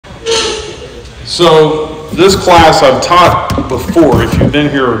So this class I've taught before. If you've been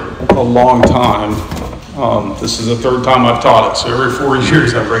here a long time, this is the third time I've taught it. So every 4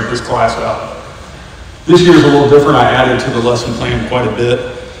 years I break this class out. This year is a little different. I added to the lesson plan quite a bit.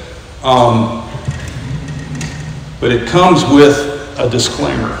 But it comes with a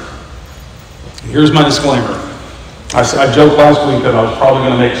disclaimer. Here's my disclaimer. I joked last week that I was probably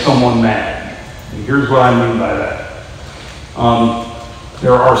going to make someone mad. And here's what I mean by that.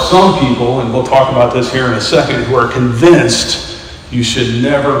 There are some people, and we'll talk about this here in a second, who are convinced you should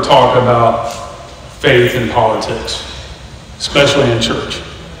never talk about faith and politics, especially in church.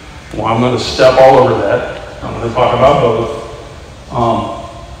 Well, I'm going to step all over that. I'm going to talk about both.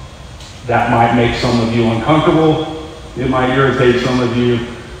 That might make some of you uncomfortable. It might irritate some of you.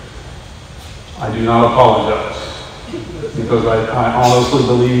 I do not apologize, because I honestly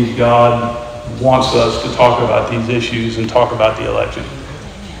believe God wants us to talk about these issues and talk about the election.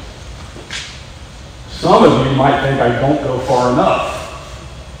 Some of you might think I don't go far enough.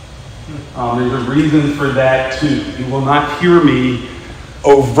 There's a reason for that too. You will not hear me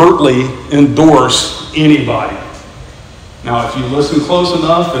overtly endorse anybody. Now, if you listen close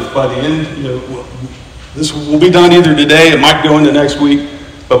enough, if by the end, this will be done either today, it might go into next week,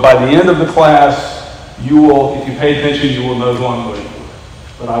 but by the end of the class, you will, if you pay attention, you will know who I'm voting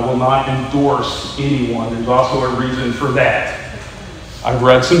for. But I will not endorse anyone. There's also a reason for that. I've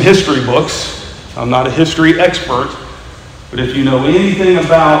read some history books. I'm not a history expert, but if you know anything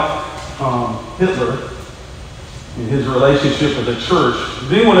about Hitler and his relationship with the church,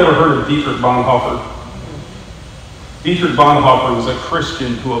 has anyone ever heard of Dietrich Bonhoeffer? Dietrich Bonhoeffer was a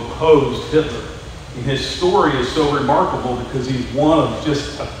Christian who opposed Hitler. And his story is so remarkable because he's one of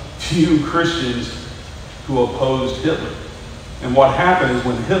just a few Christians who opposed Hitler. And what happened is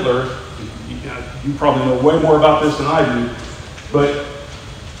when Hitler, you probably know way more about this than I do, but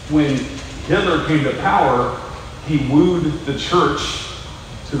when Hitler came to power, he wooed the church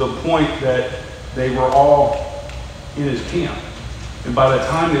to the point that they were all in his camp. And by the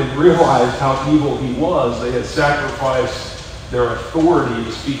time they realized how evil he was, they had sacrificed their authority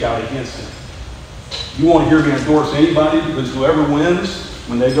to speak out against him. You won't hear me endorse anybody, because whoever wins,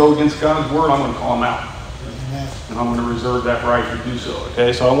 when they go against God's word, I'm going to call them out. And I'm going to reserve that right to do so.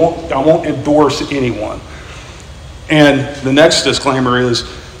 Okay, so I won't endorse anyone. And the next disclaimer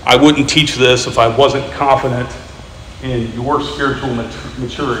is, I wouldn't teach this if I wasn't confident in your spiritual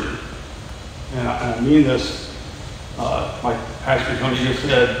maturity. And I mean this, like Pastor Tony just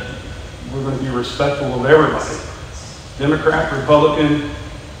said, we're going to be respectful of everybody. Democrat, Republican,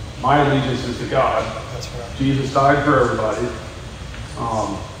 my allegiance is to God. That's right. Jesus died for everybody.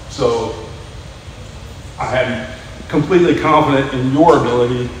 So I am completely confident in your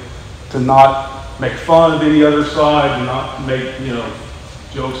ability to not make fun of any other side and not make,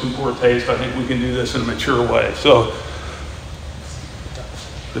 jokes in poor taste. I think we can do this in a mature way. So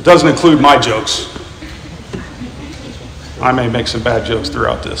it doesn't include my jokes. I may make some bad jokes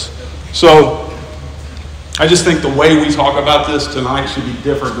throughout this. So I just think the way we talk about this tonight should be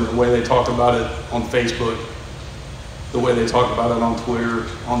different than the way they talk about it on Facebook, the way they talk about it on Twitter,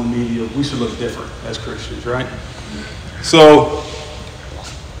 on the media. We should look different as Christians, right? So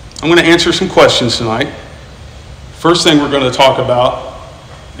I'm going to answer some questions tonight. First thing we're going to talk about,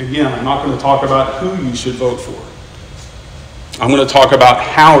 again, I'm not going to talk about who you should vote for. I'm going to talk about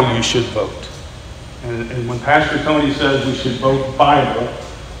how you should vote. And when Pastor Tony says we should vote Bible,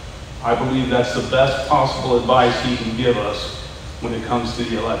 I believe that's the best possible advice he can give us when it comes to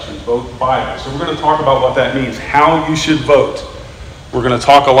the elections. Vote Bible. So we're going to talk about what that means, how you should vote. We're going to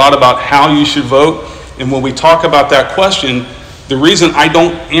talk a lot about how you should vote. And when we talk about that question, the reason I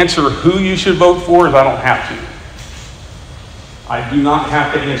don't answer who you should vote for is I don't have to. I do not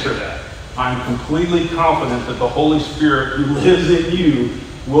have to answer that. I'm completely confident that the Holy Spirit who lives in you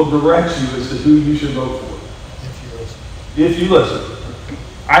will direct you as to who you should vote for. If you listen.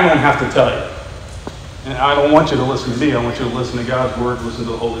 I don't have to tell you. And I don't want you to listen to me. I want you to listen to God's word, listen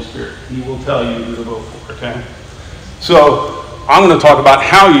to the Holy Spirit. He will tell you who to vote for, okay? So I'm going to talk about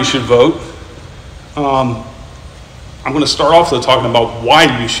how you should vote. I'm going to start off with talking about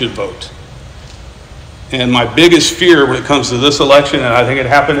why you should vote. And my biggest fear when it comes to this election, and I think it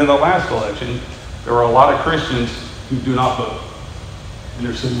happened in the last election, there are a lot of Christians who do not vote. And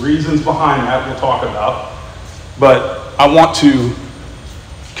there's some reasons behind that we'll talk about. But I want to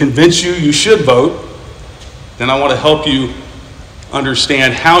convince you you should vote. Then I want to help you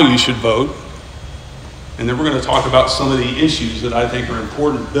understand how you should vote. And then we're going to talk about some of the issues that I think are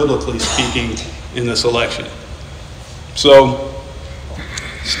important, biblically speaking, in this election. So,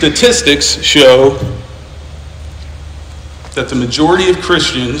 statistics show that the majority of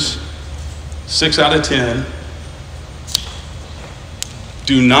Christians 6 out of 10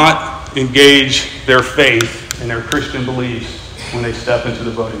 do not engage their faith and their Christian beliefs when they step into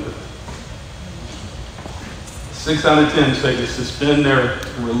the voting booth. 6 out of 10 say they suspend their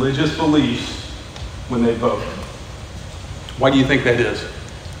religious beliefs when they vote. Why do you think that is?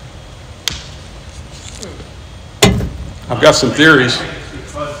 I've got some theories. I think it's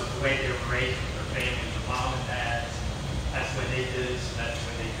because of the way they were raised with their families, their mom and dad. That's what they did, so that's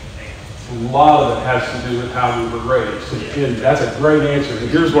what they can take. A lot of it has to do with how we were raised. And that's a great answer. And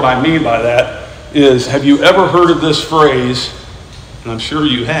here's what I mean by that is, have you ever heard of this phrase, and I'm sure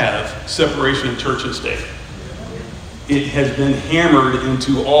you have, separation of church and state? It has been hammered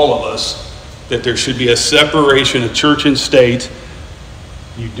into all of us that there should be a separation of church and state.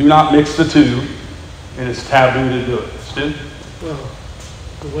 You do not mix the two, and it's taboo to do it. Stu? Well,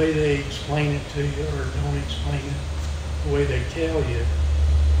 the way they explain it to you, or don't explain it, the way they tell you,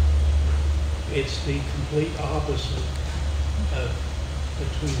 it's the complete opposite of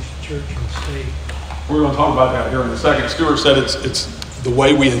between church and state. We're going to talk about that here in a second. Stuart said it's the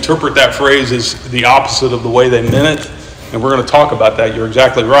way we interpret that phrase is the opposite of the way they meant it, and we're going to talk about that. You're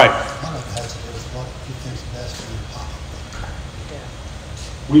exactly right. One of it has to do with what you think's best for your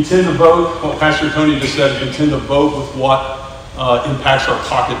pocketbook. We tend to vote, what Pastor Tony just said, we tend to vote with what impacts our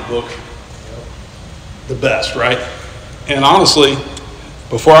pocketbook the best, right? And honestly,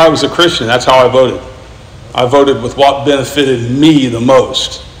 before I was a Christian, that's how I voted. I voted with what benefited me the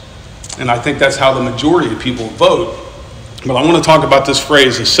most. And I think that's how the majority of people vote. But I want to talk about this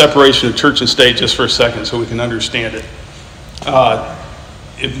phrase, the separation of church and state, just for a second so we can understand it.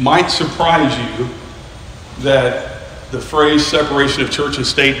 It might surprise you that the phrase separation of church and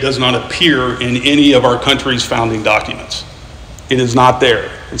state does not appear in any of our country's founding documents. It is not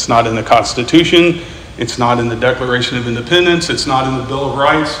there. It's not in the Constitution. It's not in the Declaration of Independence. It's not in the Bill of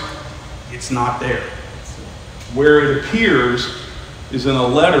Rights. It's not there. Where it appears is in a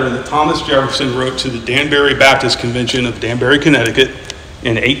letter that Thomas Jefferson wrote to the Danbury Baptist Convention of Danbury, Connecticut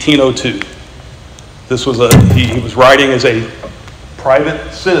in 1802. This was he was writing as a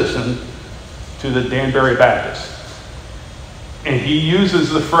private citizen to the Danbury Baptists. And he uses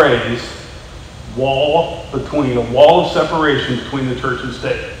the phrase a wall of separation between the church and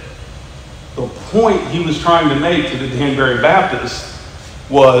state. The point he was trying to make to the Danbury Baptists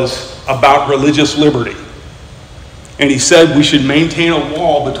was about religious liberty. And he said we should maintain a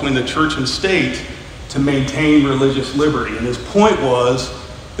wall between the church and state to maintain religious liberty. And his point was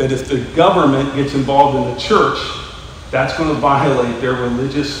that if the government gets involved in the church, that's going to violate their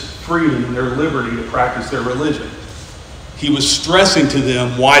religious freedom and their liberty to practice their religion. He was stressing to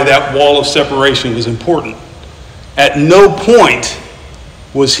them why that wall of separation was important. At no point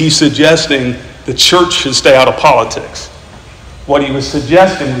was he suggesting the church should stay out of politics. What he was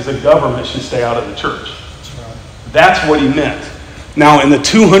suggesting was the government should stay out of the church. That's what he meant. Now, in the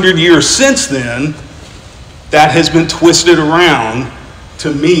 200 years since then, that has been twisted around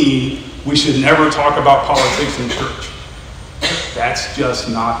to mean we should never talk about politics in church. That's just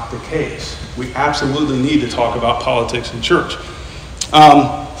not the case. We absolutely need to talk about politics in church.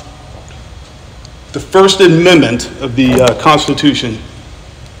 The First Amendment of the Constitution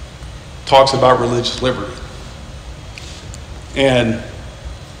talks about religious liberty. And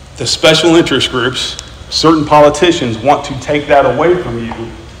the special interest groups, certain politicians, want to take that away from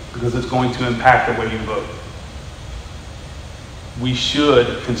you because it's going to impact the way you vote. We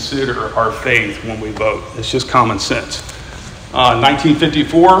should consider our faith when we vote. It's just common sense.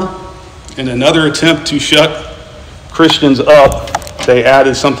 1954, in another attempt to shut Christians up, they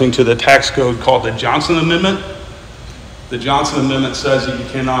added something to the tax code called the Johnson Amendment. The Johnson Amendment says that you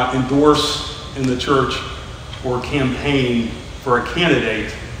cannot endorse in the church or campaign for a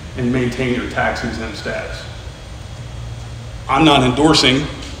candidate and maintain your tax-exempt status. I'm not endorsing,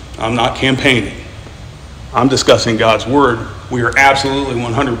 I'm not campaigning. I'm discussing God's word. We are absolutely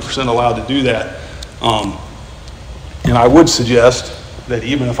 100% allowed to do that. And I would suggest that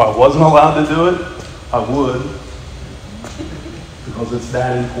even if I wasn't allowed to do it, I would, because it's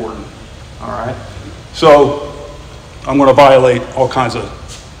that important. All right? So I'm going to violate all kinds of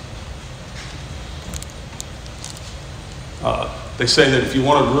they say that if you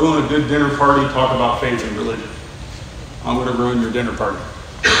want to ruin a good dinner party, talk about faith and religion. I'm going to ruin your dinner party.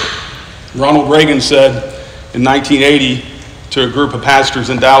 Ronald Reagan said in 1980 to a group of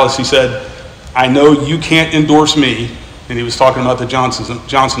pastors in Dallas, he said, I know you can't endorse me, and he was talking about the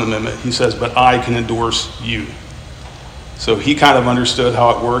Johnson Amendment. He says, but I can endorse you. So he kind of understood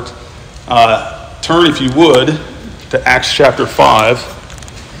how it worked. Turn, if you would, to Acts chapter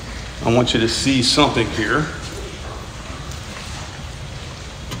 5. I want you to see something here.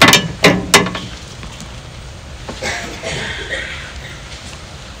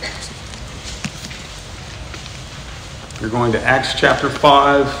 You're going to Acts chapter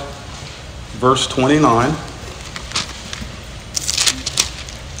 5, verse 29.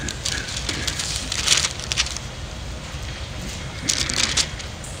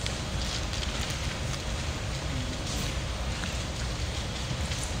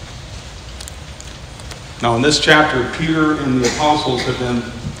 Now, in this chapter, Peter and the apostles have been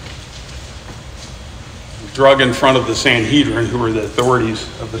drug in front of the Sanhedrin, who were the authorities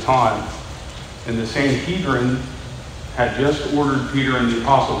of the time. And the Sanhedrin had just ordered Peter and the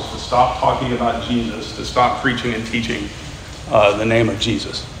apostles to stop talking about Jesus, to stop preaching and teaching the name of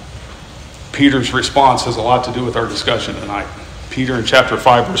Jesus. Peter's response has a lot to do with our discussion tonight. Peter in chapter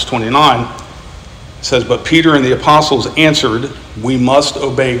 5, verse 29 says, "But Peter and the apostles answered, 'We must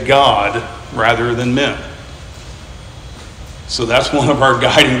obey God rather than men.'" So that's one of our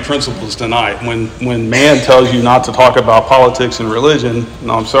guiding principles tonight. When man tells you not to talk about politics and religion,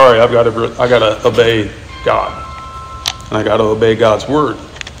 no, I'm sorry, I got to obey God, and I got to obey God's word.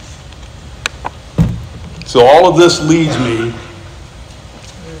 So all of this leads me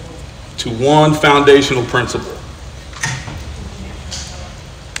to one foundational principle.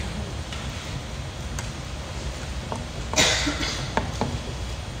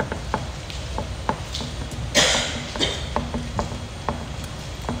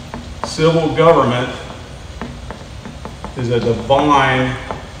 Civil government is a divine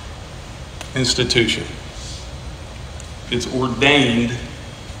institution. It's ordained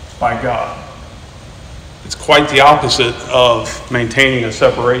by God. It's quite the opposite of maintaining a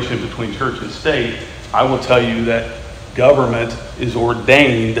separation between church and state. I will tell you that government is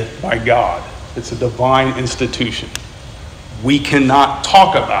ordained by God. It's a divine institution. We cannot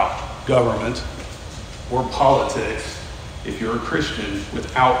talk about government or politics, if you're a Christian,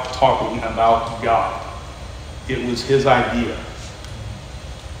 without talking about God. It was his idea.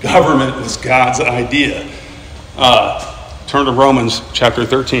 Government was God's idea. Turn to Romans chapter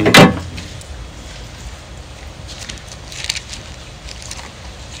 13.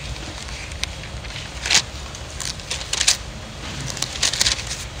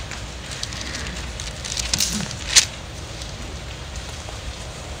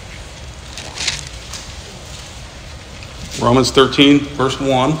 Romans 13, verse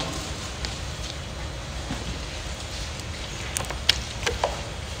 1.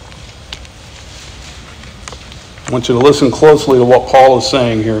 I want you to listen closely to what Paul is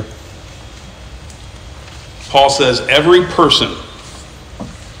saying here. Paul says, "Every person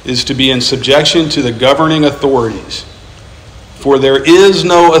is to be in subjection to the governing authorities, for there is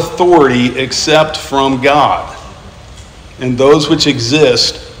no authority except from God, and those which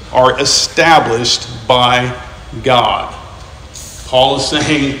exist are established by God." Paul is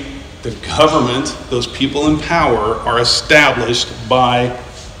saying the government, those people in power, are established by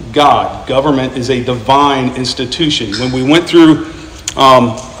God. Government is a divine institution. When we went through,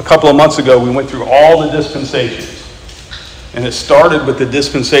 a couple of months ago, we went through all the dispensations. And it started with the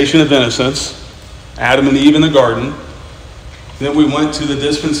dispensation of innocence, Adam and Eve in the garden. Then we went to the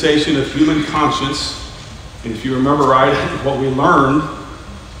dispensation of human conscience. And if you remember right, what we learned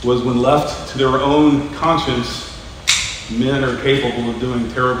was when left to their own conscience, men are capable of doing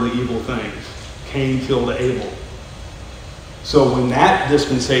terribly evil things. Cain killed Abel. So when that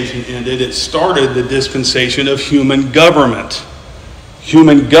dispensation ended, it started the dispensation of human government.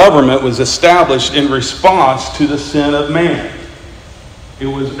 Human government was established in response to the sin of man. It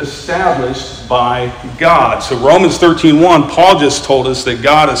was established by God. So Romans 13:1, Paul just told us that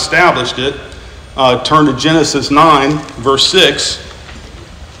God established it. Turn to Genesis 9, verse 6.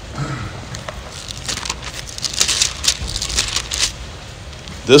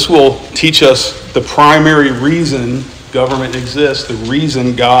 This will teach us the primary reason government exists, the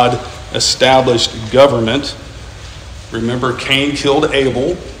reason God established government. Remember, Cain killed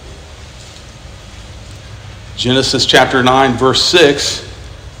Abel. Genesis chapter 9, verse 6.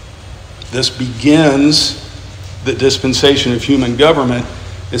 This begins the dispensation of human government.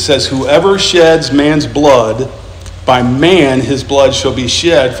 It says, "Whoever sheds man's blood, by man his blood shall be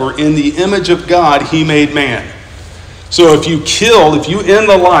shed, for in the image of God he made man." So if you end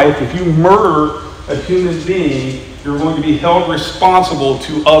the life, if you murder a human being, you're going to be held responsible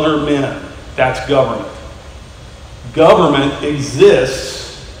to other men. That's government. Government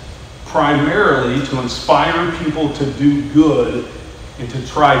exists primarily to inspire people to do good and to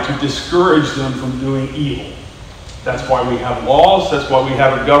try to discourage them from doing evil. That's why we have laws. That's why we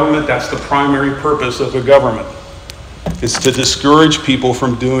have a government. That's the primary purpose of a government. It's to discourage people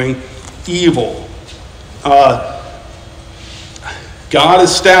from doing evil. God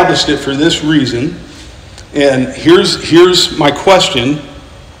established it for this reason. And here's my question,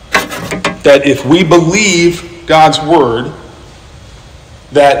 that if we believe God's word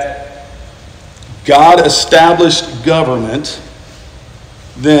that God established government,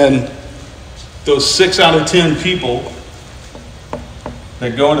 then those 6 out of 10 people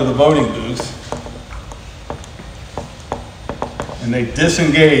that go into the voting booth and they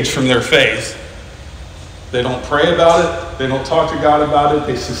disengage from their faith, they don't pray about it, they don't talk to God about it,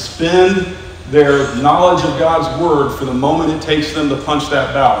 they suspend their knowledge of God's word for the moment it takes them to punch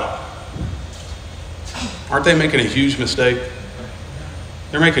that ballot. Aren't they making a huge mistake?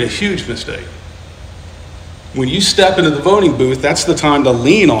 They're making a huge mistake. When you step into the voting booth, that's the time to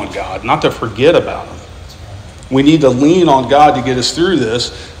lean on God, not to forget about him. We need to lean on God to get us through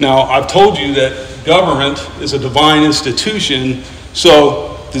this. Now, I've told you that government is a divine institution,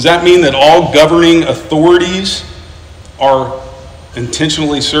 so does that mean that all governing authorities are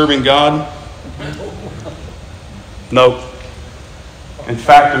intentionally serving God? No. In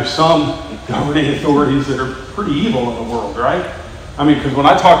fact, there's some governing authorities that are pretty evil in the world, right? I mean, because when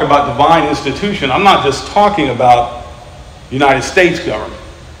I talk about divine institution, I'm not just talking about the United States government.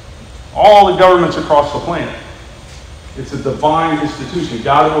 All the governments across the planet. It's a divine institution.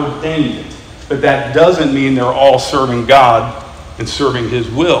 God ordained it. But that doesn't mean they're all serving God and serving his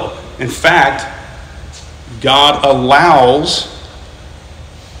will. In fact, God allows,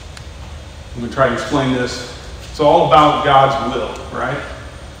 I'm going to try to explain this. It's all about God's will, right?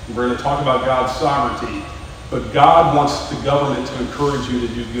 We're going to talk about God's sovereignty. But God wants the government to encourage you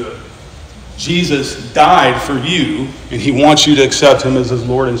to do good. Jesus died for you, and he wants you to accept him as his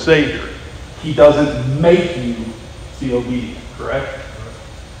Lord and Savior. He doesn't make you be obedient, correct?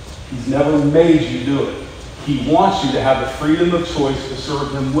 He's never made you do it. He wants you to have the freedom of choice to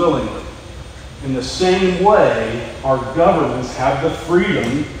serve him willingly. In the same way, our governments have the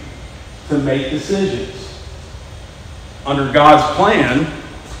freedom to make decisions. Under God's plan,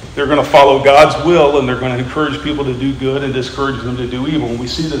 they're going to follow God's will, and they're going to encourage people to do good and discourage them to do evil. And we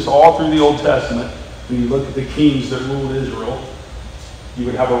see this all through the Old Testament. When you look at the kings that ruled Israel, you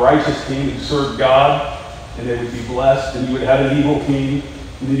would have a righteous king who served God, and they would be blessed, and you would have an evil king,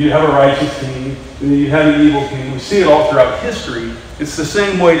 and then you'd have a righteous king, and then you'd have an evil king. We see it all throughout history. It's the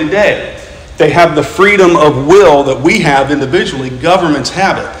same way today. They have the freedom of will that we have individually. Governments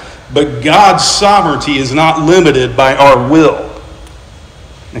have it. But God's sovereignty is not limited by our will.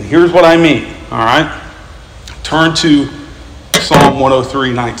 And here's what I mean, all right? Turn to Psalm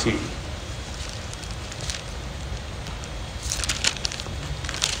 103:19.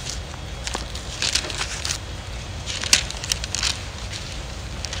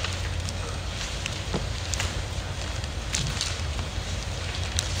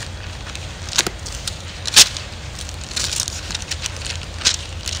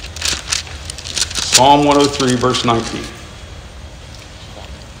 Psalm 103, verse 19.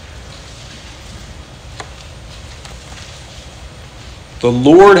 The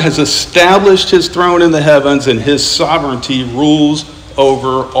Lord has established his throne in the heavens, and his sovereignty rules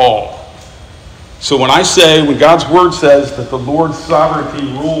over all. So when God's word says that the Lord's sovereignty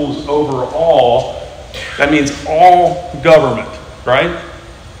rules over all, that means all government, right?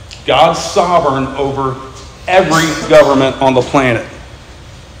 God's sovereign over every government on the planet.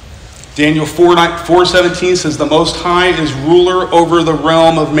 Daniel 4:17 says the Most High is ruler over the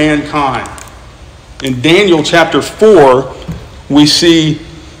realm of mankind. In Daniel chapter 4, we see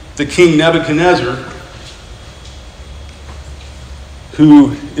the king Nebuchadnezzar,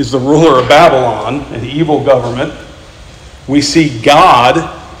 who is the ruler of Babylon, an evil government. We see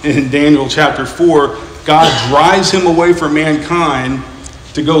God in Daniel chapter 4. God drives him away from mankind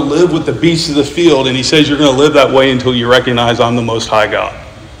to go live with the beasts of the field, and he says you're going to live that way until you recognize I'm the Most High God.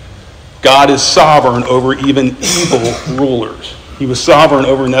 God is sovereign over even evil rulers. He was sovereign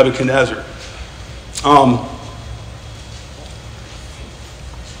over Nebuchadnezzar.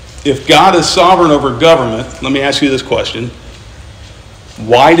 If God is sovereign over government, let me ask you this question.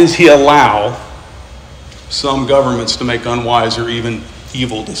 Why does he allow some governments to make unwise or even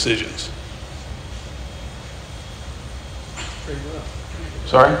evil decisions? Free will.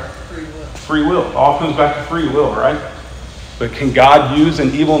 Sorry? Free will. Free will. It all comes back to free will, right? But can God use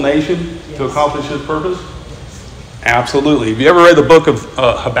an evil nation to accomplish his purpose? Absolutely. Have you ever read the book of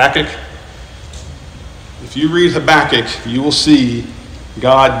Habakkuk? If you read Habakkuk, you will see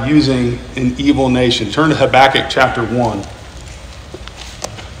God using an evil nation. Turn to Habakkuk chapter 1.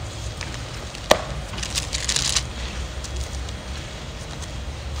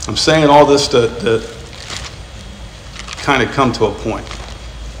 I'm saying all this to kind of come to a point.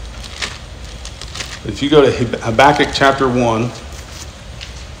 If you go to Habakkuk chapter 1,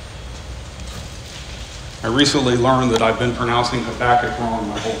 I recently learned that I've been pronouncing Habakkuk wrong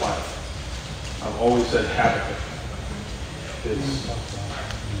my whole life. I've always said Habakkuk. It's,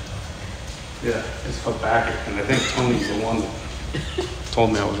 yeah, it's Habakkuk, and I think Tony's the one that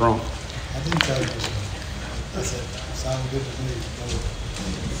told me I was wrong. I didn't tell you this one. That's it. Sounded good to me.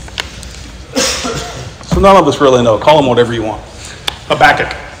 So none of us really know. Call them whatever you want.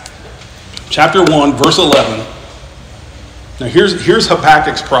 Habakkuk. Chapter 1, verse 11. Now here's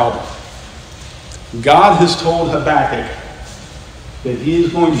Habakkuk's problem. God has told Habakkuk that he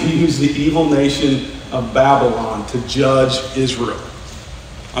is going to use the evil nation of Babylon to judge Israel.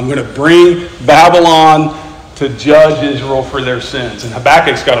 I'm going to bring Babylon to judge Israel for their sins. And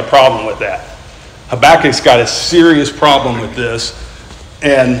Habakkuk's got a problem with that. Habakkuk's got a serious problem with this.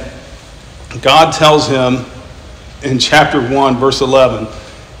 And God tells him in chapter 1, verse 11,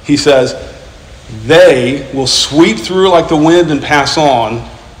 he says, they will sweep through like the wind and pass on,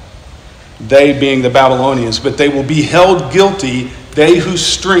 they being the Babylonians, but they will be held guilty, they whose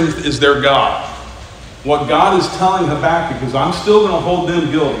strength is their God. What God is telling Habakkuk is, I'm still going to hold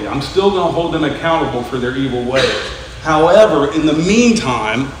them guilty. I'm still going to hold them accountable for their evil ways. However, in the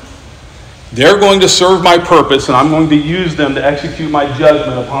meantime, they're going to serve my purpose, and I'm going to use them to execute my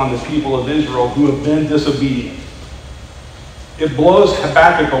judgment upon the people of Israel who have been disobedient. It blows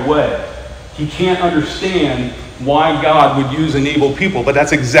Habakkuk away. He can't understand why God would use an evil people. But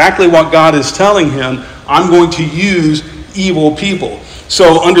that's exactly what God is telling him. I'm going to use evil people.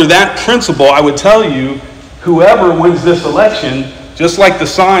 So under that principle, I would tell you, whoever wins this election, just like the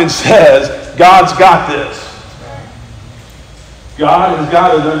sign says, God's got this. God has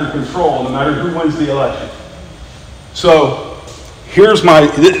got it under control, no matter who wins the election. So here's my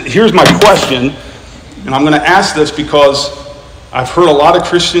question, and I'm going to ask this because I've heard a lot of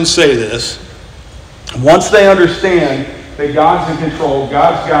Christians say this. Once they understand that God's in control,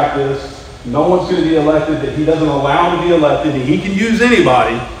 God's got this, no one's going to be elected that he doesn't allow to be elected, and he can use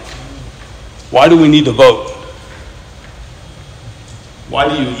anybody, why do we need to vote? Why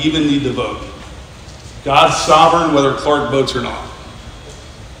do you even need to vote? God's sovereign whether Clark votes or not.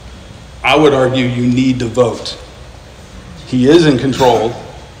 I would argue you need to vote. He is in control.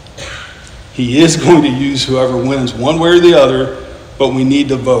 He is going to use whoever wins one way or the other, but we need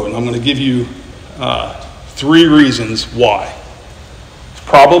to vote. And I'm going to give you 3 reasons why.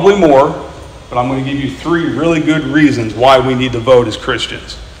 Probably more, but I'm going to give you 3 really good reasons why we need to vote as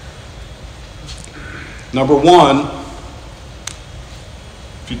Christians. Number 1,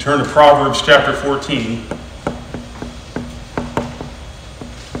 if you turn to Proverbs chapter 14,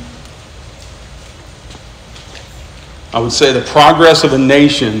 I would say the progress of a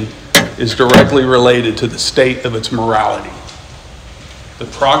nation is directly related to the state of its morality. The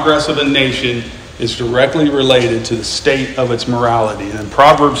progress of a nation is directly related to the state of its morality. And in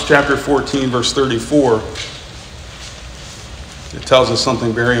Proverbs chapter 14, verse 34, it tells us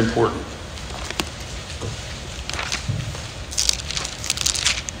something very important.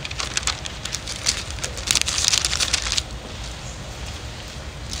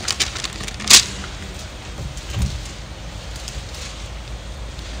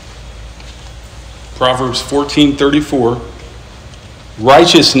 Proverbs 14:34,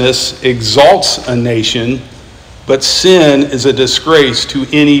 righteousness exalts a nation, but sin is a disgrace to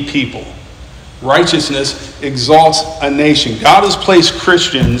any people. Righteousness exalts a nation. God has placed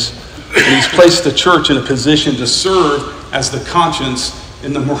Christians, and he's placed the church in a position to serve as the conscience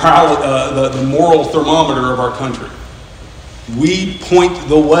in the moral thermometer of our country. We point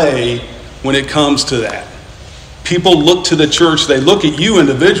the way when it comes to that. People look to the church, they look at you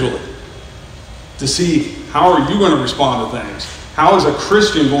individually to see how are you going to respond to things. How is a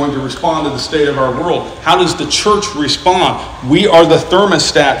Christian going to respond to the state of our world? How does the church respond? We are the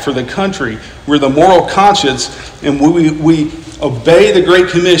thermostat for the country. We're the moral conscience, and we obey the Great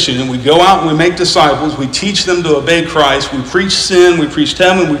Commission, and we go out and we make disciples. We teach them to obey Christ. We preach sin. We preach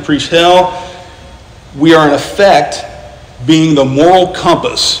heaven. We preach hell. We are, in effect, being the moral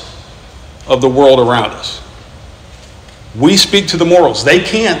compass of the world around us. We speak to the morals. They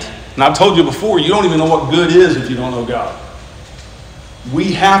can't. And I've told you before, you don't even know what good is if you don't know God.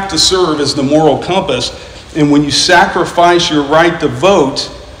 We have to serve as the moral compass. And when you sacrifice your right to vote,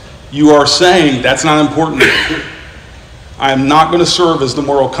 you are saying, that's not important. I am not going to serve as the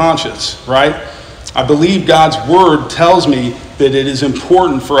moral conscience, right? I believe God's word tells me that it is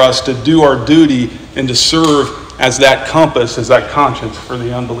important for us to do our duty and to serve as that compass, as that conscience for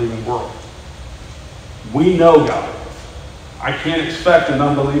the unbelieving world. We know God. I can't expect an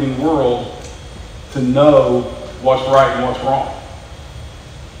unbelieving world to know what's right and what's wrong.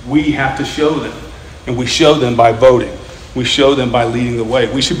 We have to show them. And we show them by voting. We show them by leading the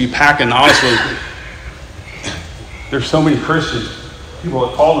way. We should be packing, honestly. There's so many Christians people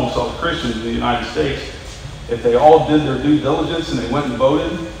that call themselves Christians in the United States, if they all did their due diligence and they went and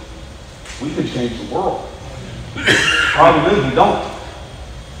voted, we could change the world. The problem is we don't.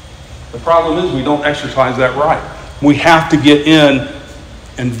 The problem is we don't exercise that right. We have to get in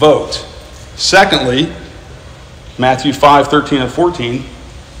and vote. Secondly, Matthew 5:13 and 14.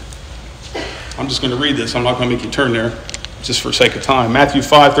 I'm just going to read this. I'm not going to make you turn there just for sake of time. Matthew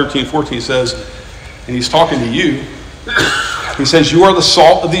 5:13, 14 says, and he's talking to you, he says, "You are the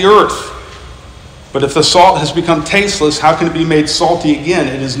salt of the earth. But if the salt has become tasteless, how can it be made salty again?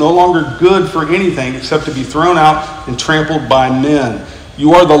 It is no longer good for anything except to be thrown out and trampled by men.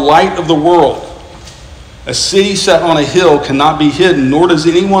 You are the light of the world. A city set on a hill cannot be hidden, nor does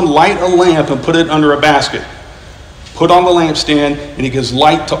anyone light a lamp and put it under a basket. Put on the lampstand, and it gives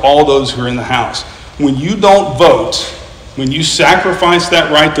light to all those who are in the house." When you don't vote, when you sacrifice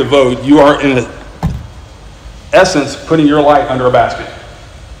that right to vote, you are in essence putting your light under a basket.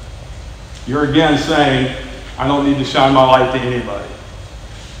 You're again saying, I don't need to shine my light to anybody.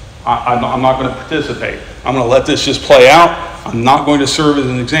 I'm not going to participate. I'm going to let this just play out. I'm not going to serve as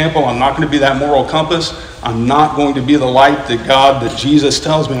an example. I'm not going to be that moral compass. I'm not going to be the light that God, that Jesus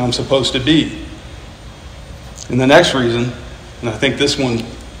tells me I'm supposed to be. And the next reason, and I think this one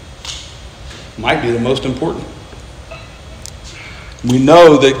might be the most important. We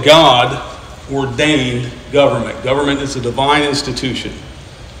know that God ordained government. Government is a divine institution.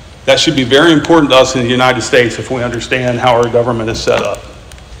 That should be very important to us in the United States if we understand how our government is set up.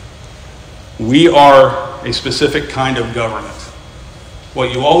 We are a specific kind of government.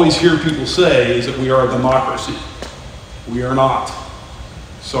 What you always hear people say is that we are a democracy. We are not.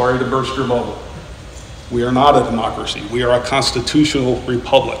 Sorry to burst your bubble. We are not a democracy. We are a constitutional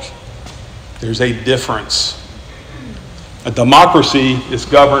republic. There's a difference. A democracy is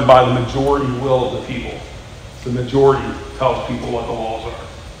governed by the majority will of the people. The majority tells people what the laws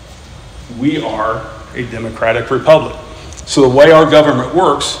are. We are a democratic republic. So the way our government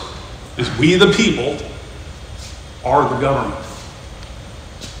works is we, the people, are the government.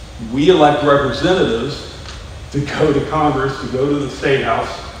 We elect representatives to go to Congress, to go to the State House,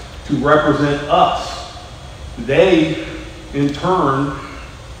 to represent us. They, in turn,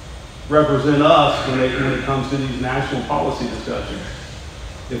 represent us when it comes to these national policy discussions.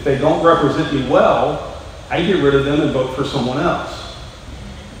 If they don't represent me well, I get rid of them and vote for someone else.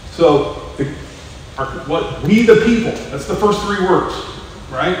 So, we the people, that's the first three words,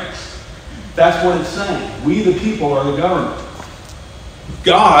 right? That's what it's saying. We the people are the government.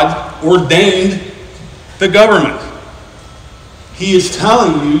 God ordained the government. He is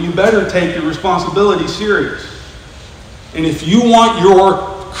telling you, you better take your responsibility serious. And if you want your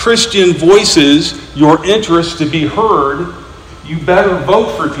Christian voices, your interests to be heard, you better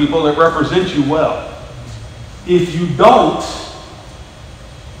vote for people that represent you well. If you don't,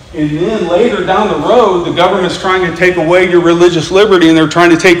 and then later down the road, the government's trying to take away your religious liberty and they're trying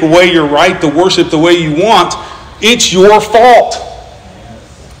to take away your right to worship the way you want, it's your fault.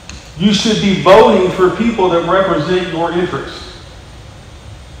 You should be voting for people that represent your interests.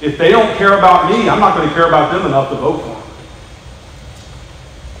 If they don't care about me, I'm not going to care about them enough to vote for them.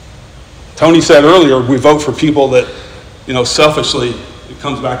 Tony said earlier, we vote for people that, selfishly, it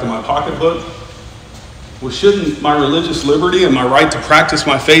comes back to my pocketbook. Well, shouldn't my religious liberty and my right to practice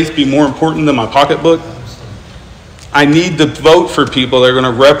my faith be more important than my pocketbook? I need to vote for people that are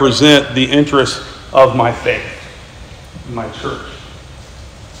going to represent the interests of my faith, my church.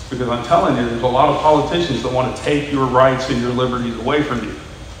 Because I'm telling you, there's a lot of politicians that want to take your rights and your liberties away from you.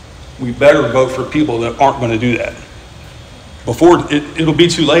 We better vote for people that aren't going to do that. Before, it'll be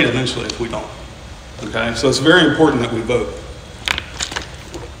too late eventually if we don't. Okay? So it's very important that we vote.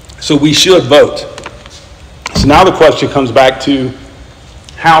 So we should vote. So now the question comes back to,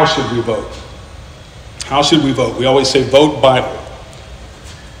 how should we vote? How should we vote? We always say vote Bible.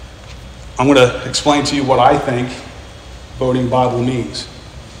 I'm going to explain to you what I think voting Bible means.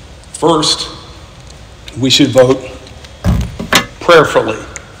 First, we should vote prayerfully.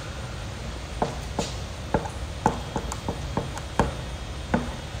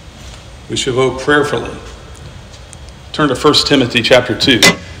 We should vote prayerfully. Turn to 1 Timothy chapter 2.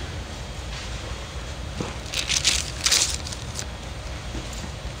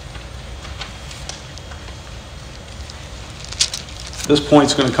 This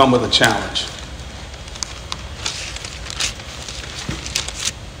point's going to come with a challenge.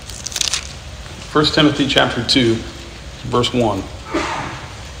 First Timothy chapter 2, verse 1.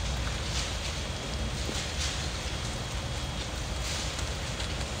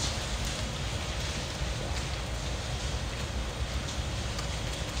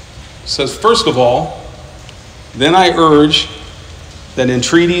 It says, first of all, then I urge that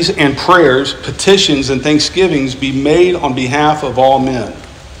entreaties and prayers, petitions and thanksgivings be made on behalf of all men,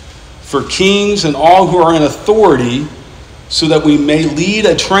 for kings and all who are in authority, so that we may lead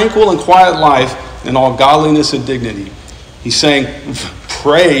a tranquil and quiet life in all godliness and dignity. He's saying,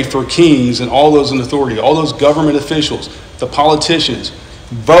 pray for kings and all those in authority, all those government officials, the politicians.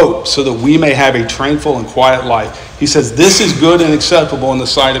 Vote so that we may have a tranquil and quiet life. He says, this is good and acceptable in the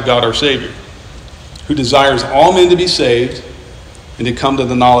sight of God our Savior, who desires all men to be saved and to come to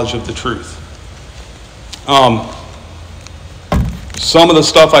the knowledge of the truth. Some of the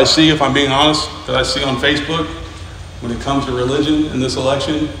stuff I see, if I'm being honest, that I see on Facebook when it comes to religion in this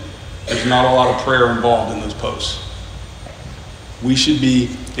election, there's not a lot of prayer involved in those posts. We should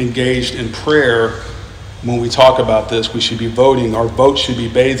be engaged in prayer when we talk about this. We should be voting. Our vote should be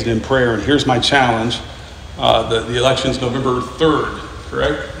bathed in prayer. And here's my challenge. The election's November 3rd,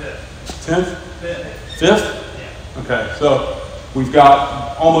 correct? 10th? 5th? Yeah. Okay, so we've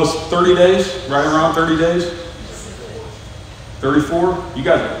got almost 30 days, right around 30 days? 34? You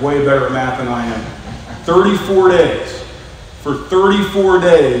guys are way better at math than I am. 34 days. For 34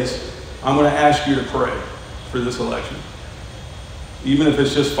 days, I'm going to ask you to pray for this election. Even if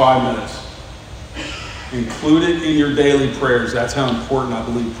it's just 5 minutes. Include it in your daily prayers. That's how important I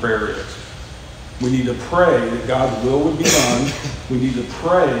believe prayer is. We need to pray that God's will would be done. We need to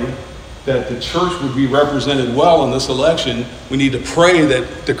pray that the church would be represented well in this election. We need to pray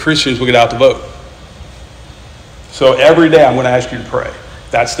that the Christians will get out to vote. So every day I'm going to ask you to pray.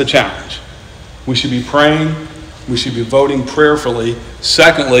 That's the challenge. We should be praying. We should be voting prayerfully.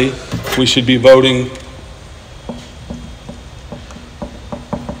 Secondly, we should be voting.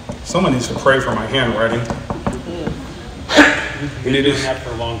 Someone needs to pray for my handwriting. We've been doing that for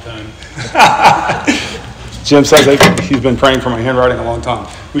a long time. Jim says he's been praying for my handwriting a long time.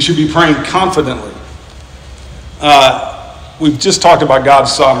 We should be praying confidently. We've just talked about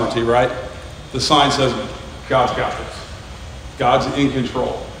God's sovereignty, right? The sign says God's got this. God's in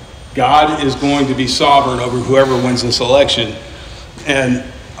control. God is going to be sovereign over whoever wins this election. And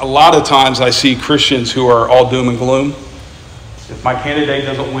a lot of times I see Christians who are all doom and gloom. If my candidate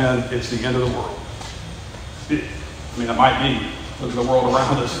doesn't win, it's the end of the world. It might be. Look at the world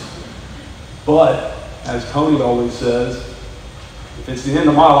around us. But, as Tony always says, if it's the end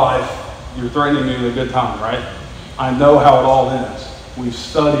of my life, you're threatening me with a good time, right? I know how it all ends. We've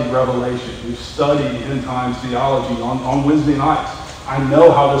studied Revelation. We've studied end times theology on Wednesday nights. I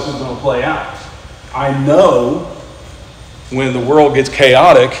know how this is going to play out. I know when the world gets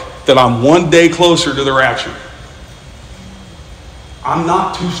chaotic that I'm one day closer to the rapture. I'm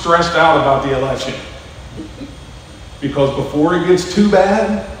not too stressed out about the election, because before it gets too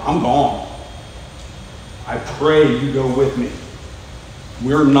bad, I'm gone. I pray you go with me.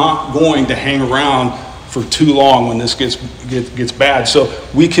 We're not going to hang around for too long when this gets bad. So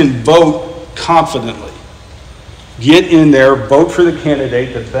we can vote confidently. Get in there, vote for the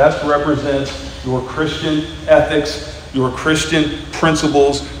candidate that best represents your Christian ethics, your Christian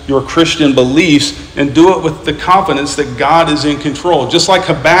principles, your Christian beliefs, and do it with the confidence that God is in control. Just like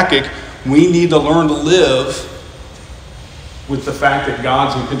Habakkuk, we need to learn to live with the fact that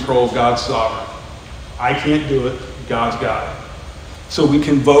God's in control, God's sovereign. I can't do it, God's got it. So we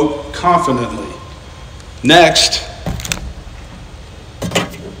can vote confidently. Next,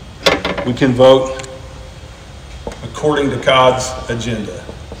 we can vote according to God's agenda.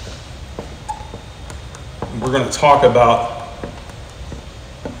 We're going to talk about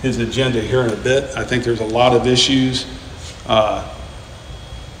his agenda here in a bit. I think there's a lot of issues that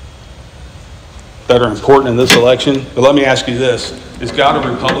are important in this election. But let me ask you this. Is God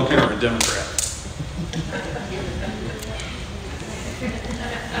a Republican or a Democrat?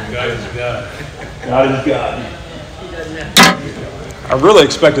 God is God. God is God. I really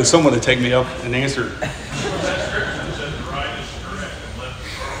expected someone to take me up and answer.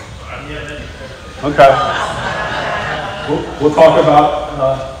 Okay. We'll talk about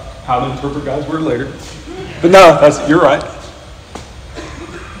how to interpret God's word later. But no, you're right.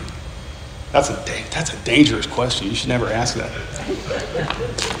 That's a dangerous question. You should never ask that.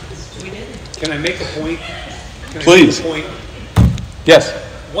 Can I make a point? Please. Yes.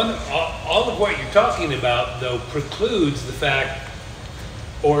 All of what you're talking about, though, precludes the fact,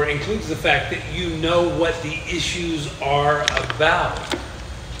 or includes the fact that you know what the issues are about.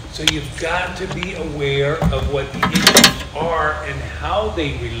 So you've got to be aware of what the issues are and how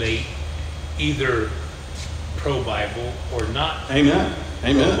they relate, either pro-Bible or not. Amen.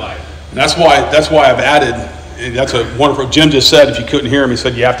 Amen. Pro-Bible. And that's why I've added, and that's a wonderful, Jim just said, if you couldn't hear him, he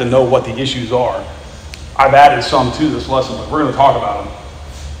said you have to know what the issues are. I've added some to this lesson, but we're going to talk about them.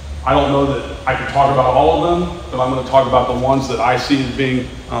 I don't know that I can talk about all of them, but I'm going to talk about the ones that I see as being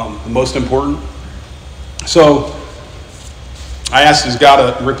the most important. So I asked, is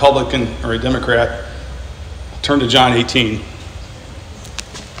God a Republican or a Democrat? Turn to John 18.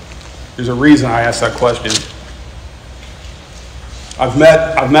 There's a reason I asked that question. I've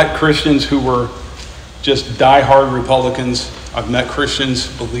met Christians who were just diehard Republicans. I've met Christians,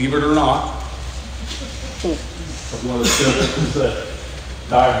 believe it or not, one of the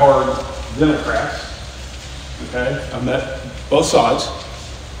diehard Democrats. Okay, I've met both sides.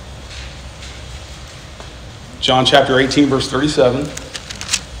 John chapter 18, verse 37.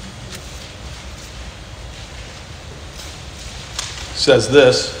 Says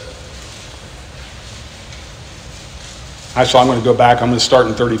this. Actually, I'm going to go back. I'm going to start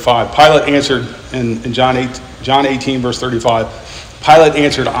in 35. Pilate answered in John 18, verse 35. Pilate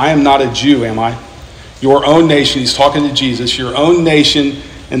answered, I am not a Jew, am I? Your own nation, he's talking to Jesus, your own nation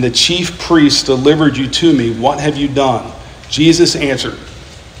and the chief priests delivered you to me. What have you done? Jesus answered.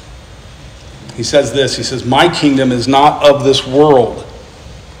 He says this, he says, my kingdom is not of this world.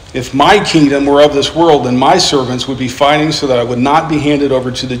 If my kingdom were of this world, then my servants would be fighting so that I would not be handed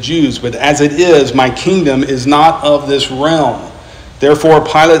over to the Jews. But as it is, my kingdom is not of this realm. Therefore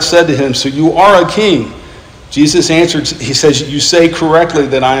Pilate said to him, so you are a king? Jesus answered, he says, you say correctly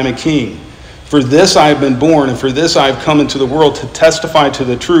that I am a king. For this I have been born, and for this I have come into the world to testify to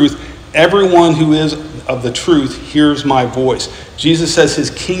the truth. Everyone who is of the truth hears my voice. Jesus says his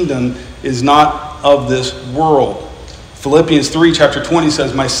kingdom is not of this world. Philippians 3, chapter 20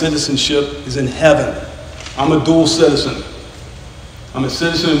 says, my citizenship is in heaven. I'm a dual citizen. I'm a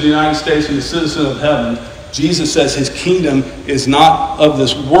citizen of the United States and a citizen of heaven. Jesus says his kingdom is not of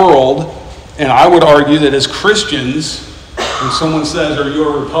this world. And I would argue that as Christians, when someone says, are you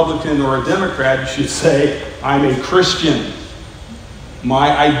a Republican or a Democrat, you should say, I'm a Christian.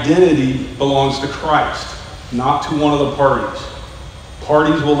 My identity belongs to Christ, not to one of the parties.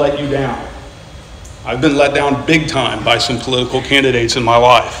 Parties will let you down. I've been let down big time by some political candidates in my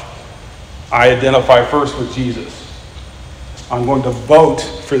life. I identify first with Jesus. I'm going to vote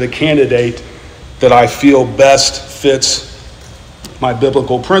for the candidate that I feel best fits my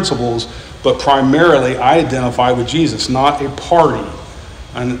biblical principles, but primarily I identify with Jesus, not a party.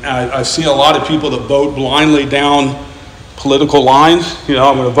 And I see a lot of people that vote blindly down political lines. You know,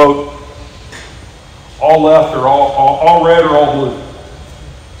 I'm going to vote all left or all red or all blue.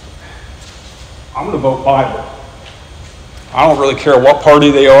 I'm going to vote Bible. I don't really care what party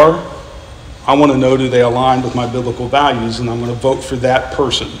they are. I want to know, do they align with my biblical values, and I'm going to vote for that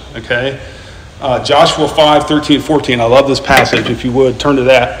person, okay? Joshua 5, 13, 14. I love this passage. If you would, turn to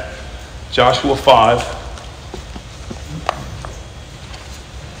that. Joshua 5.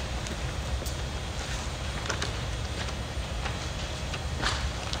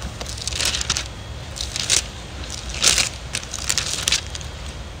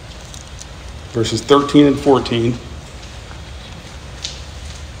 Verses 13 and 14.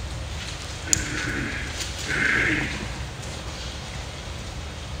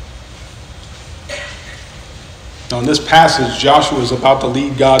 Now in this passage, Joshua is about to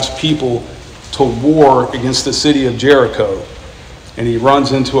lead God's people to war against the city of Jericho. And he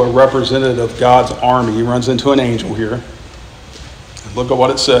runs into a representative of God's army. He runs into an angel here. Look at what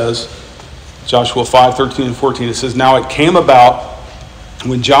it says. Joshua 5, 13 and 14. It says, now it came about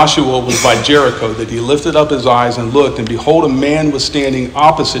when Joshua was by Jericho that he lifted up his eyes and looked, and behold, a man was standing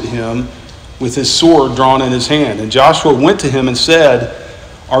opposite him with his sword drawn in his hand. And Joshua went to him and said,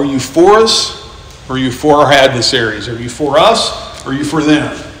 are you for us, or are you for our adversaries? Are you for us, or are you for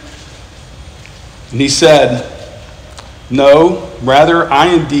them? And he said, no, rather I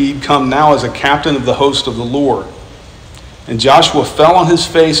indeed come now as a captain of the host of the Lord. And Joshua fell on his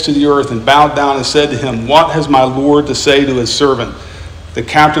face to the earth and bowed down and said to him, what has my Lord to say to his servant? The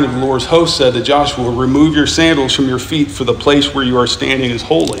captain of the Lord's host said to Joshua, remove your sandals from your feet, for the place where you are standing is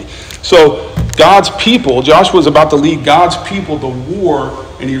holy. So God's people, Joshua is about to lead God's people to war,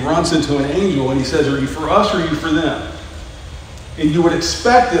 and he runs into an angel and he says, are you for us or are you for them? And you would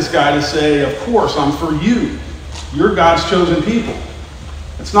expect this guy to say, of course, I'm for you. You're God's chosen people.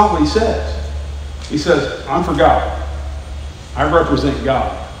 That's not what he says. He says, I'm for God. I represent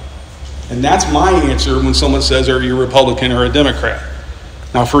God. And that's my answer when someone says, are you a Republican or a Democrat?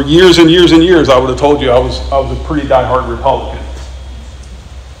 Now, for years and years and years, I would have told you I was a pretty diehard Republican.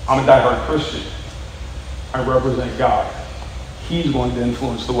 I'm a diehard Christian. I represent God. He's going to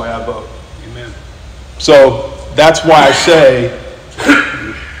influence the way I vote. Amen. So that's why I say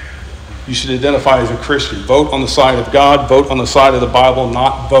you should identify as a Christian. Vote on the side of God. Vote on the side of the Bible,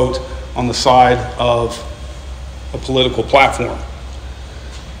 not vote on the side of a political platform.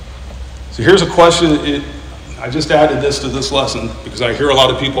 So here's a question. I just added this to this lesson because I hear a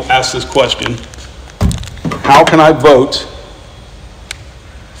lot of people ask this question. How can I vote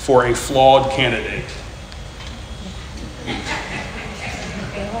for a flawed candidate? You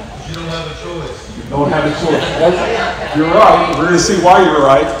don't have a choice. You don't have a choice. You're right. We're going to see why you're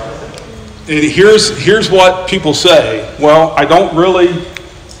right. And here's what people say. Well, I don't really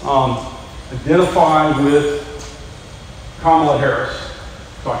identify with Kamala Harris,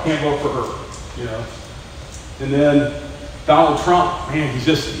 so I can't vote for her, you know. And then Donald Trump, man,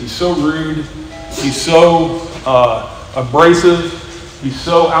 he's so rude. He's so abrasive. He's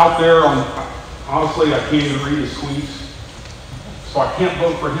so out there honestly, I can't even read his tweets. So I can't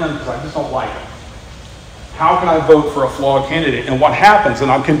vote for him because I just don't like him. How can I vote for a flawed candidate? And what happens, and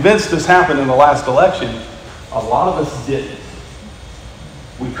I'm convinced this happened in the last election, a lot of us didn't.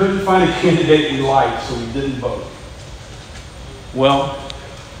 We couldn't find a candidate we liked, so we didn't vote. Well,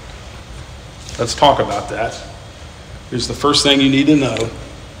 let's talk about that. Here's the first thing you need to know.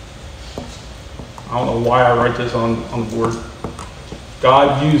 I don't know why I write this on the board.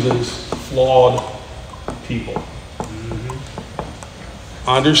 God uses flawed people.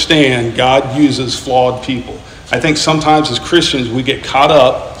 Understand, God uses flawed people. I think sometimes as Christians we get caught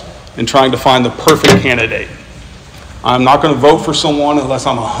up in trying to find the perfect candidate. I'm not going to vote for someone unless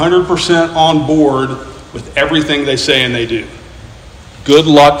I'm 100% on board with everything they say and they do. Good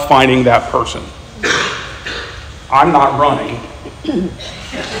luck finding that person. I'm not running.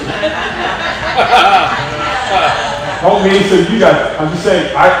 Don't mean so you guys. I'm just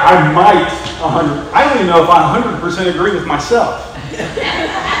saying I might 100. I don't even know if I 100% agree with myself.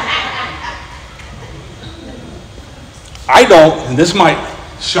 I don't, and this might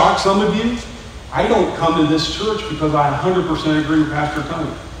shock some of you, I don't come to this church because I 100% agree with Pastor Tony.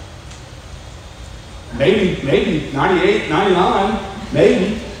 Maybe 98, 99,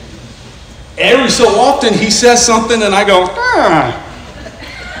 maybe. Every so often he says something and I go,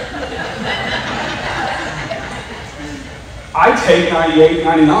 I take 98,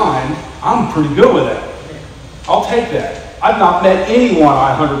 99, I'm pretty good with that. I'll take that. I've not met anyone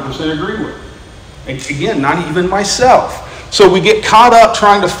I 100% agree with. And again, not even myself. So we get caught up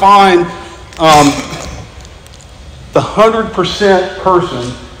trying to find the 100%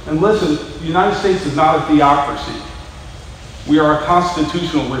 person. And listen, the United States is not a theocracy. We are a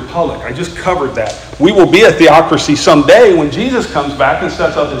constitutional republic. I just covered that. We will be a theocracy someday when Jesus comes back and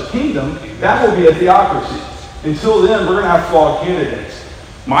sets up his kingdom. That will be a theocracy. Until then, we're going to have flawed candidates.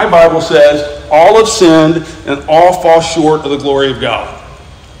 My Bible says, all have sinned and all fall short of the glory of God.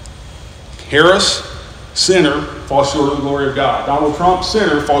 Harris, sinner, falls short of the glory of God. Donald Trump,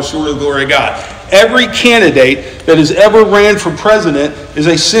 sinner, falls short of the glory of God. Every candidate that has ever ran for president is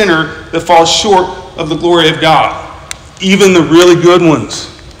a sinner that falls short of the glory of God. Even the really good ones.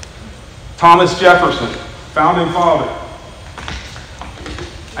 Thomas Jefferson, founding father.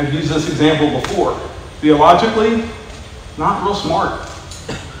 I've used this example before. Theologically, not real smart.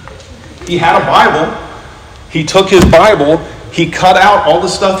 He had a Bible. He took his Bible. He cut out all the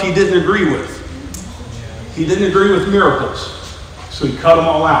stuff he didn't agree with. He didn't agree with miracles. So he cut them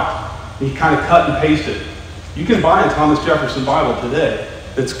all out. He kind of cut and pasted. You can buy a Thomas Jefferson Bible today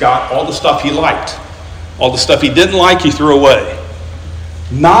that's got all the stuff he liked. All the stuff he didn't like, he threw away.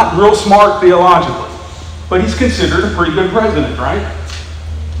 Not real smart theologically. But he's considered a pretty good president, right?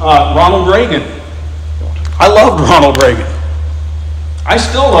 Ronald Reagan. I loved Ronald Reagan. I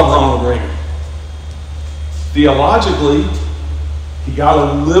still love Ronald Reagan. Theologically, he got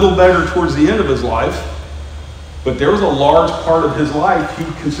a little better towards the end of his life, but there was a large part of his life he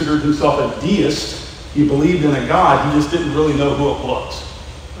considered himself a deist. He believed in a God, he just didn't really know who it was.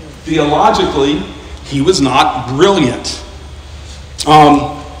 Theologically, he was not brilliant.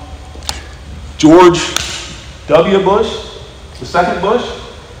 George W. Bush, the second Bush,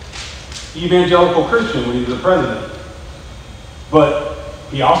 evangelical Christian when he was the president. But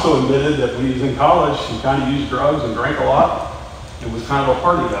he also admitted that when he was in college, he kind of used drugs and drank a lot and was kind of a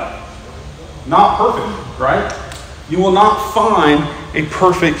party guy. Not perfect, right? You will not find a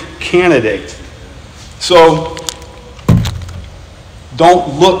perfect candidate. So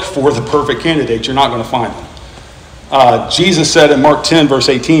don't look for the perfect candidate. You're not going to find them. Jesus said in Mark 10, verse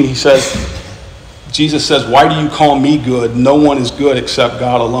 18, Jesus says, why do you call me good? No one is good except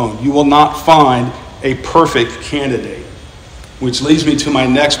God alone. You will not find a perfect candidate. Which leads me to my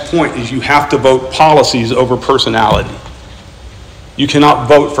next point, is you have to vote policies over personality. You cannot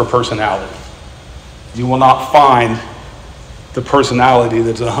vote for personality. You will not find the personality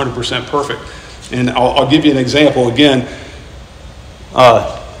that's 100% perfect. And I'll give you an example. Again,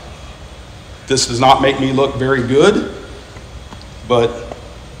 this does not make me look very good, but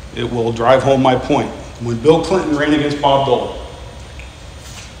It will drive home my point. When Bill Clinton ran against Bob Dole,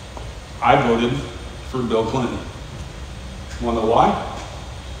 I voted for Bill Clinton. Want to know why?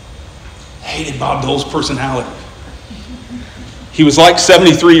 Hated Bob Dole's personality. He was like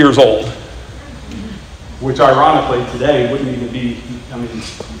 73 years old, which ironically today wouldn't even be, I mean,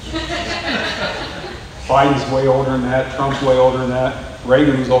 Biden's way older than that, Trump's way older than that,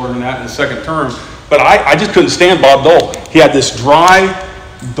 Reagan was older than that in the second term. But I just couldn't stand Bob Dole. He had this dry,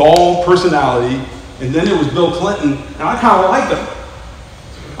 dull personality, and then there was Bill Clinton, and I kind of liked him.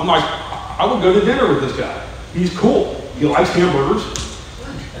 I'm like, I would go to dinner with this guy. He's cool. He likes hamburgers,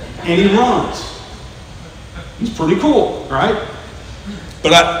 and he runs. He's pretty cool, right?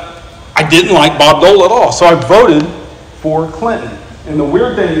 But I didn't like Bob Dole at all, so I voted for Clinton. And the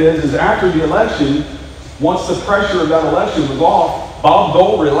weird thing is after the election, once the pressure of that election was off, Bob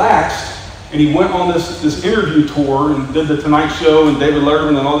Dole relaxed, and he went on this interview tour and did the Tonight Show and David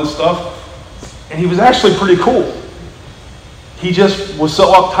Letterman and all this stuff. And he was actually pretty cool. He just was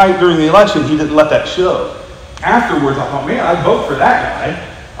so uptight during the election, he didn't let that show. Afterwards, I thought, man, I'd vote for that guy.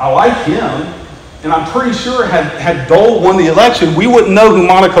 I like him. And I'm pretty sure had Dole won the election, we wouldn't know who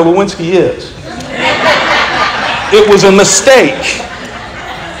Monica Lewinsky is. It was a mistake.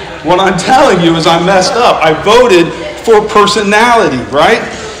 What I'm telling you is I messed up. I voted for personality, right?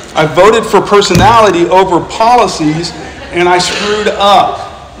 I voted for personality over policies, and I screwed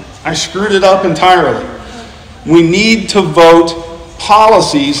up. I screwed it up entirely. We need to vote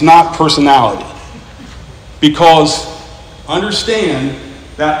policies, not personality. Because understand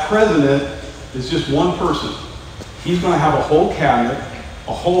that president is just one person. He's going to have a whole cabinet,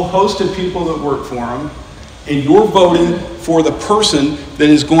 a whole host of people that work for him, and you're voting for the person that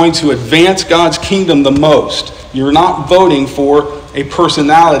is going to advance God's kingdom the most. You're not voting for a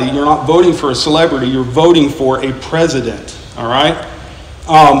personality. You're not voting for a celebrity. You're voting for a president, all right?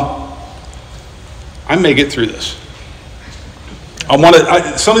 I may get through this.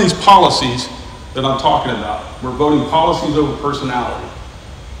 Some of these policies that I'm talking about, we're voting policies over personality.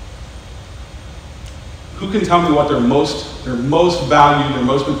 Who can tell me what their most valued, their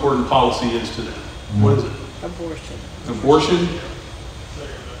most important policy is to them? What is it? Abortion. Abortion?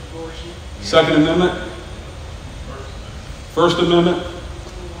 Second Amendment? First Amendment?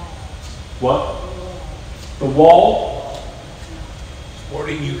 What? The wall?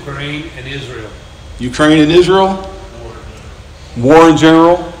 Supporting Ukraine and Israel. Ukraine and Israel? War in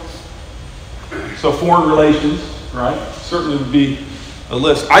general? So foreign relations, right? Certainly would be a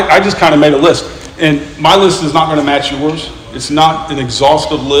list. I just kind of made a list. And my list is not going to match yours. It's not an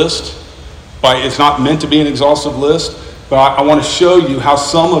exhaustive list. It's not meant to be an exhaustive list. But I want to show you how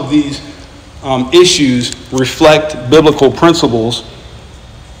some of these issues reflect biblical principles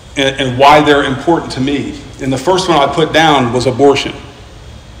and why they're important to me. And the first one I put down was abortion.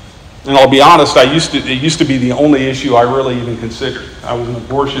 And I'll be honest, it used to be the only issue I really even considered. I was an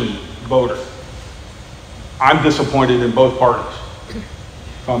abortion voter. I'm disappointed in both parties,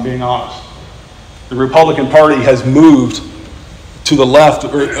 if I'm being honest. The Republican Party has moved to the left,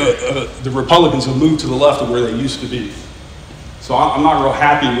 or the Republicans have moved to the left of where they used to be. So I'm not real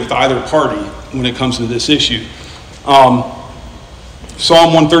happy with either party when it comes to this issue.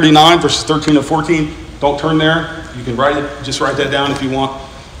 Psalm 139, verses 13 to 14. Don't turn there. You can just write that down if you want.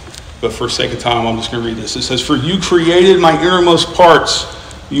 But for sake of time, I'm just going to read this. It says, "For you created my innermost parts.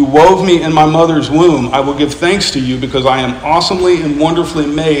 You wove me in my mother's womb. I will give thanks to you because I am awesomely and wonderfully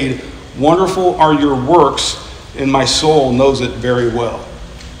made. Wonderful are your works, and my soul knows it very well."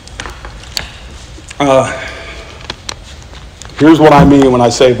 Here's what I mean when I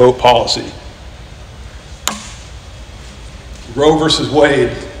say vote policy. Roe versus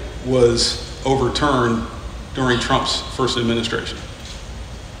Wade was overturned during Trump's first administration.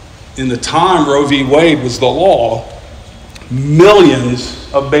 In the time Roe v. Wade was the law, millions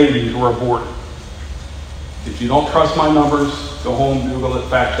of babies were aborted. If you don't trust my numbers, go home, Google it,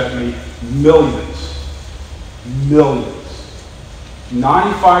 fact check me. Millions.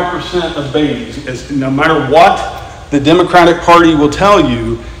 95% of babies, no matter what the Democratic Party will tell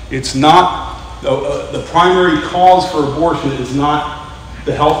you, it's not, the primary cause for abortion is not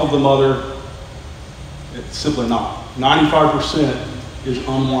the health of the mother. It's simply not. 95% is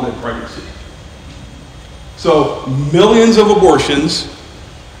unwanted pregnancy. So millions of abortions,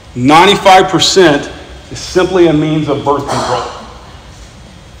 95% is simply a means of birth control.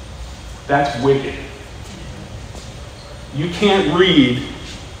 That's wicked. You can't read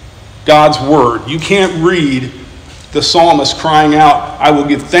God's word. You can't read the psalmist crying out, "I will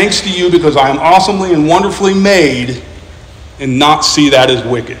give thanks to you because I am awesomely and wonderfully made," and not see that as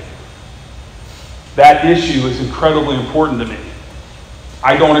wicked. That issue is incredibly important to me.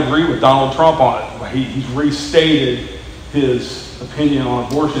 I don't agree with Donald Trump on it. He's restated his opinion on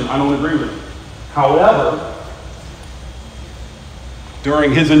abortion. I don't agree with it. However,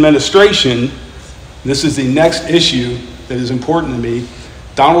 during his administration, this is the next issue that is important to me,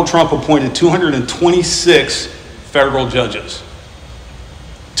 Donald Trump appointed 226 federal judges.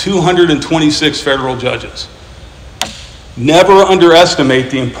 226 federal judges. Never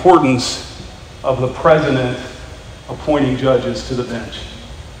underestimate the importance of the president appointing judges to the bench.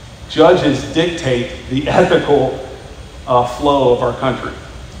 Judges dictate the ethical flow of our country.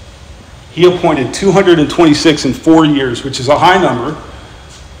 He appointed 226 in 4 years, which is a high number.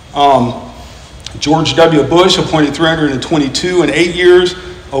 George W. Bush appointed 322 in 8 years.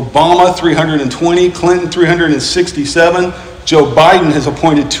 Obama, 320. Clinton, 367. Joe Biden has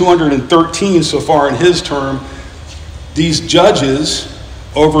appointed 213 so far in his term. These judges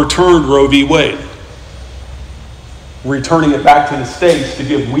overturned Roe v. Wade, returning it back to the states to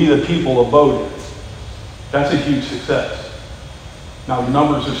give we the people a vote in. That's a huge success. Now, the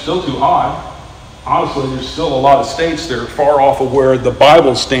numbers are still too high. Honestly, there's still a lot of states that are far off of where the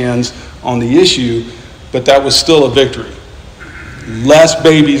Bible stands on the issue, but that was still a victory. Less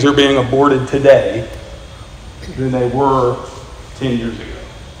babies are being aborted today than they were 10 years ago.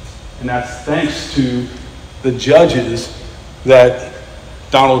 And that's thanks to the judges that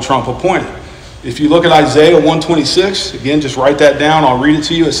Donald Trump appointed. If you look at Isaiah 126, again, just write that down. I'll read it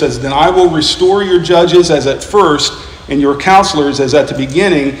to you. It says, "Then I will restore your judges as at first, and your counselors as at the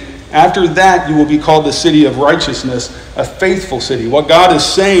beginning. After that, you will be called the city of righteousness, a faithful city." What God is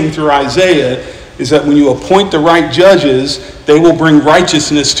saying through Isaiah is that when you appoint the right judges, they will bring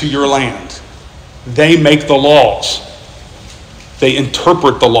righteousness to your land. They make the laws. They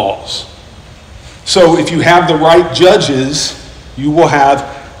interpret the laws. So if you have the right judges, you will have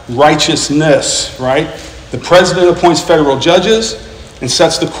righteousness, right? The president appoints federal judges and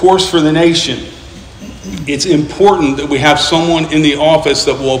sets the course for the nation. It's important that we have someone in the office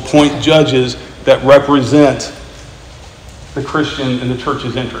that will appoint judges that represent the Christian and the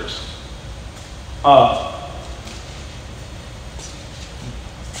church's interests.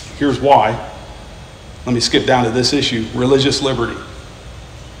 Here's why. Let me skip down to this issue, religious liberty.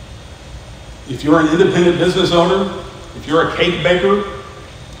 If you're an independent business owner, if you're a cake baker,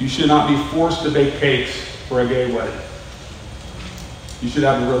 you should not be forced to bake cakes for a gay wedding. You should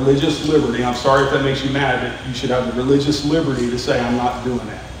have the religious liberty. I'm sorry if that makes you mad, but you should have the religious liberty to say, I'm not doing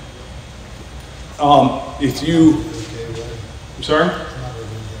that. I'm sorry?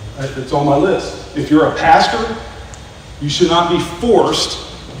 It's on my list. If you're a pastor, you should not be forced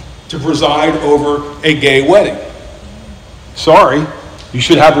to preside over a gay wedding. Sorry, you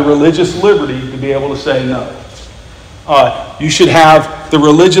should have the religious liberty to be able to say no. You should have the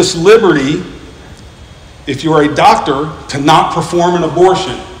religious liberty, if you're a doctor, to not perform an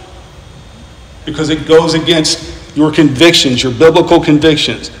abortion because it goes against your convictions, your biblical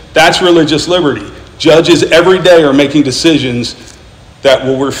convictions. That's religious liberty. Judges every day are making decisions that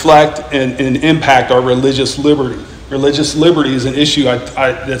will reflect and impact our religious liberty. Religious liberty is an issue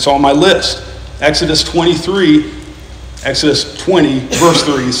that's on my list. Exodus 20, verse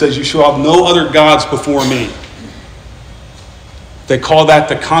 3, says, "You shall have no other gods before me." They call that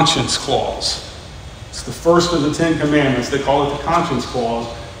the conscience clause. It's the first of the 10 commandments. They call it the conscience clause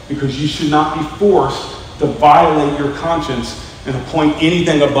because you should not be forced to violate your conscience and appoint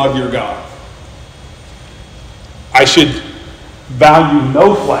anything above your God. I should value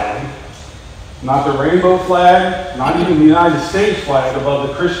no flag, not the rainbow flag, not even the United States flag above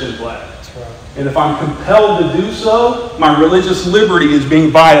the Christian flag. That's right. And if I'm compelled to do so, my religious liberty is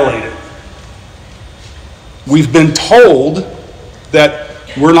being violated. We've been told that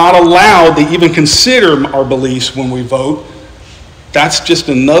we're not allowed to even consider our beliefs when we vote. That's just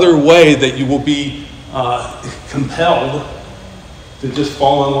another way that you will be compelled to just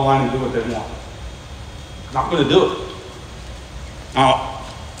fall in line and do what they want. I'm not going to do it.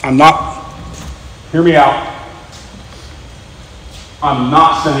 Hear me out. I'm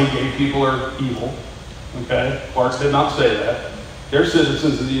not saying gay people are evil. Okay? Clark did not say that. They're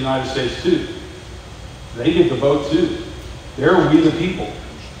citizens of the United States too. They get the vote too. They're we the people.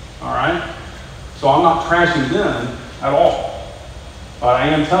 All right? So I'm not trashing them at all. But I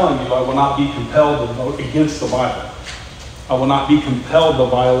am telling you, I will not be compelled to vote against the Bible. I will not be compelled to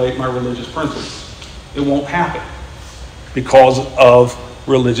violate my religious principles. It won't happen because of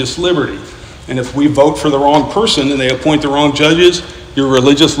religious liberty. And if we vote for the wrong person and they appoint the wrong judges, your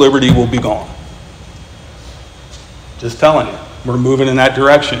religious liberty will be gone. Just telling you, we're moving in that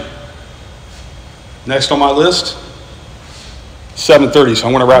direction. Next on my list, 7:30, so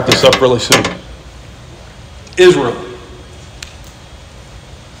I want to wrap this up really soon. Israel.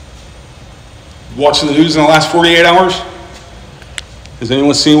 Watching the news in the last 48 hours? Has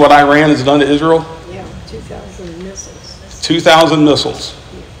anyone seen what Iran has done to Israel? Yeah, 2,000 missiles. 2,000 missiles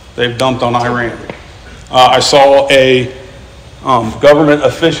they've dumped on Iran. I saw a government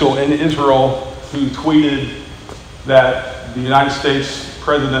official in Israel who tweeted that the United States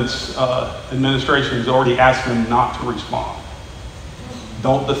President's administration has already asked them not to respond.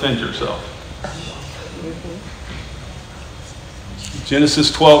 Don't defend yourself.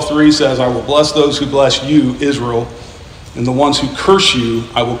 Genesis 12:3 says, I will bless those who bless you, Israel, and the ones who curse you,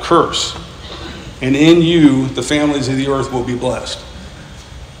 I will curse. And in you, the families of the earth will be blessed.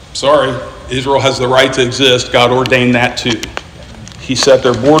 Sorry, Israel has the right to exist. God ordained that too. He set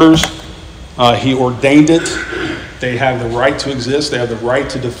their borders. He ordained it. They have the right to exist. They have the right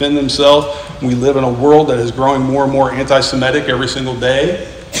to defend themselves. We live in a world that is growing more and more anti-Semitic every single day.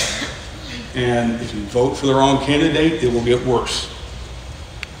 And if you vote for the wrong candidate, it will get worse.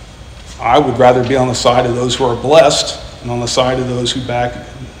 I would rather be on the side of those who are blessed and on the side of those who back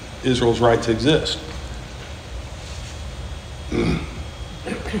Israel's right to exist. Go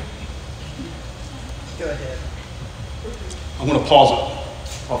ahead. I'm going to pause it.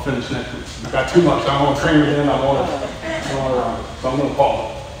 I'll finish next week. I've got too much. I don't want to cram it in. I don't want to. So I'm going to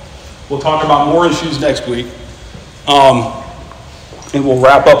pause it. We'll talk about more issues next week. And we'll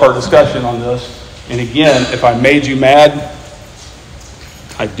wrap up our discussion on this. And again, if I made you mad,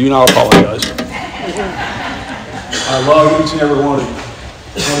 I do not apologize. I love each and every one of you,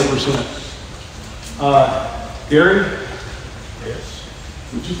 100%. Gary? Yes.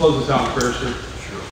 Would you close us out in prayer, sir?